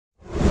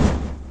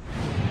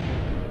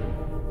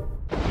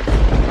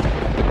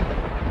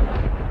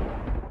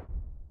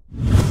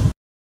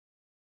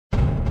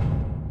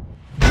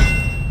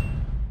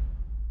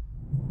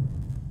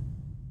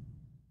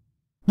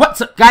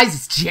What's up, guys?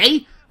 It's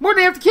Jay,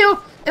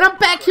 MorninAfterKill, and I'm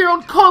back here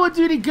on Call of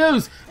Duty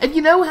Goes. And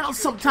you know how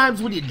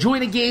sometimes when you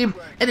join a game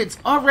and it's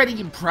already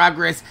in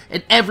progress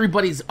and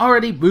everybody's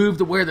already moved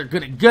to where they're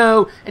gonna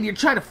go and you're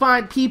trying to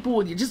find people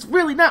and you're just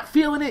really not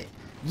feeling it?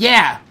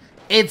 Yeah,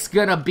 it's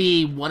gonna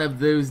be one of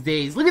those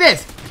days. Look at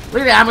this.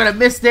 Look at that. I'm gonna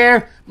miss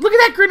there. Look at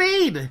that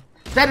grenade.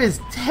 That is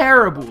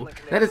terrible.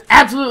 That is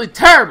absolutely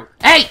terrible.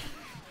 Hey,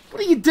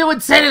 what are you doing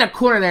sitting in a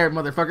corner there,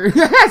 motherfucker?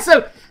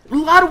 So, a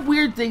lot of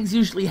weird things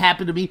usually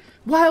happen to me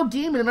while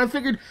gaming, and I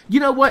figured, you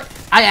know what,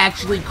 I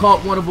actually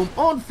caught one of them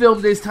on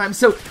film this time,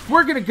 so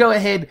we're gonna go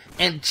ahead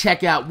and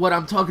check out what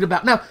I'm talking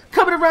about. Now,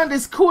 coming around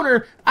this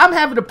corner, I'm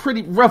having a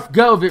pretty rough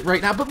go of it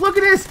right now, but look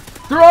at this,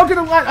 they're all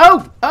gonna line,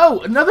 oh,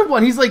 another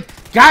one, he's like,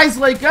 guys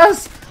like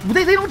us,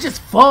 they don't just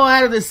fall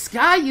out of the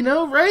sky, you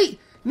know, right?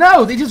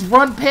 No, they just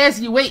run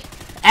past you, wait,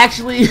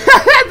 actually,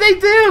 they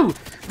do!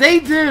 They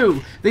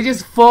do! They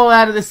just fall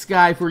out of the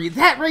sky for you.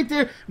 That right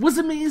there was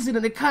amazing,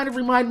 and it kind of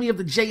reminded me of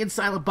the Jay and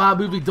Silent Bob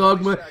movie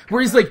Dogma,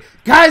 where he's like,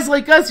 guys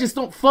like us just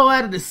don't fall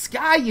out of the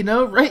sky, you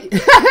know, right?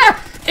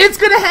 It's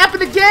gonna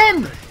happen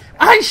again!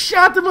 I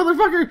shot the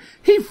motherfucker!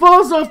 He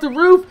falls off the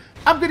roof!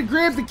 I'm gonna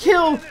grab the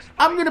kill!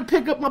 I'm gonna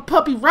pick up my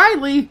puppy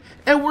Riley,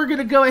 and we're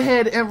gonna go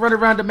ahead and run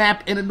around the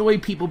map and annoy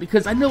people,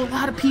 because I know a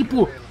lot of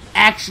people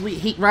actually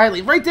hate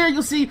Riley. Right there,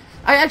 you'll see,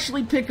 I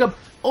actually pick up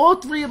all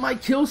 3 of my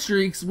kill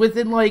streaks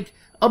within, like,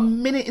 a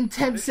minute and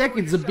 10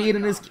 seconds of being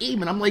in this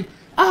game, and I'm like,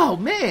 oh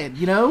man,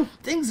 you know,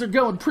 things are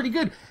going pretty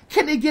good.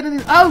 Can they get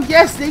in? Oh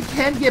yes, they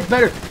can get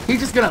better.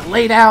 He's just gonna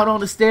lay down on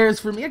the stairs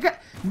for me. I got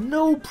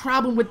no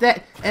problem with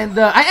that, and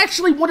I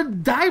actually wanted to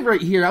die right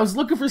here. I was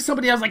looking for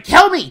somebody. I was like,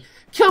 kill me,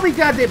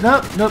 goddamn.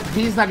 Nope,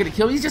 he's not gonna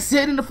kill me. He's just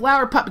sitting in the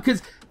flower pot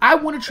because I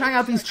want to try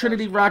out these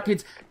Trinity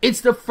rockets.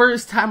 It's the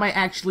first time I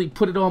actually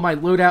put it on my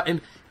loadout,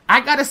 and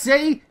I gotta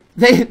say,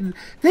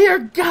 they are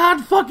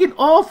god fucking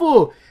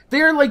awful.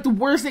 They're like the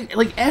worst thing.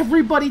 Like,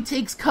 everybody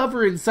takes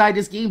cover inside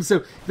this game,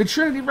 so the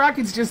Trinity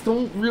rockets just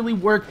don't really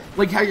work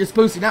like how you're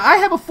supposed to. Now, I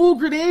have a full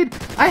grenade,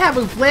 I have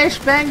a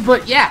flashbang,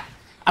 but yeah,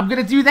 I'm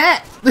gonna do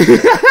that.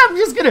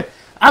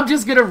 I'm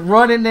just gonna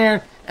run in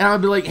there, and I'll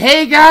be like,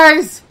 hey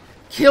guys,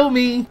 kill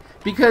me,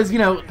 because, you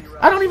know,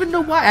 I don't even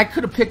know why. I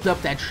could have picked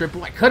up that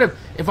triple. I could have,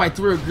 if I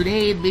threw a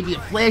grenade, maybe a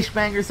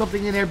flashbang or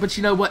something in there, but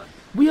you know what?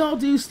 We all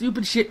do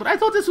stupid shit, but I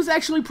thought this was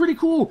actually pretty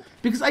cool,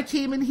 because I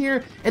came in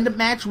here, and the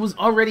match was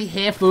already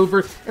half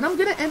over, and I'm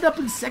gonna end up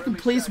in 2nd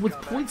place with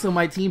points on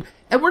my team,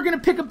 and we're gonna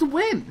pick up the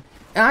win.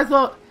 And I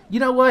thought, you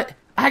know what,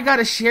 I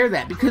gotta share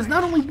that, because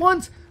not only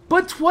once,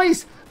 but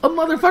twice, a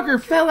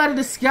motherfucker fell out of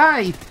the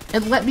sky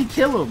and let me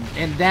kill him,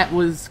 and that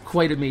was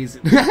quite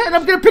amazing. And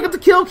I'm gonna pick up the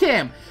kill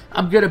cam.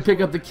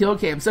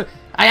 So,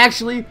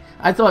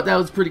 I thought that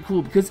was pretty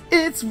cool, because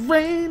it's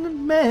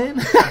raining, man.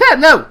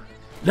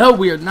 No,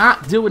 we are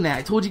not doing that.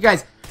 I told you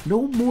guys,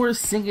 no more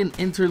singing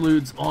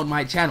interludes on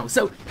my channel.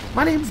 So,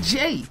 my name's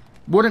Jay,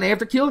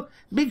 MorninAfterKill.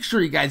 Make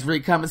sure you guys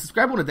rate, comment,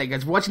 subscribe. I want to thank you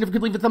guys for watching. If you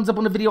could leave a thumbs up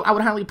on the video, I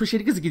would highly appreciate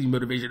it, because it gives you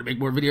motivation to make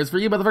more videos for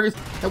you motherfuckers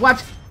that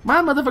watch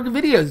my motherfucking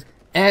videos.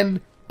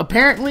 And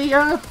apparently,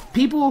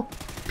 people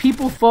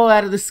fall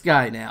out of the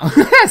sky now.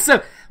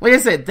 So, like I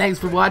said, thanks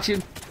for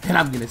watching, and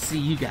I'm gonna see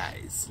you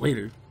guys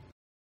later.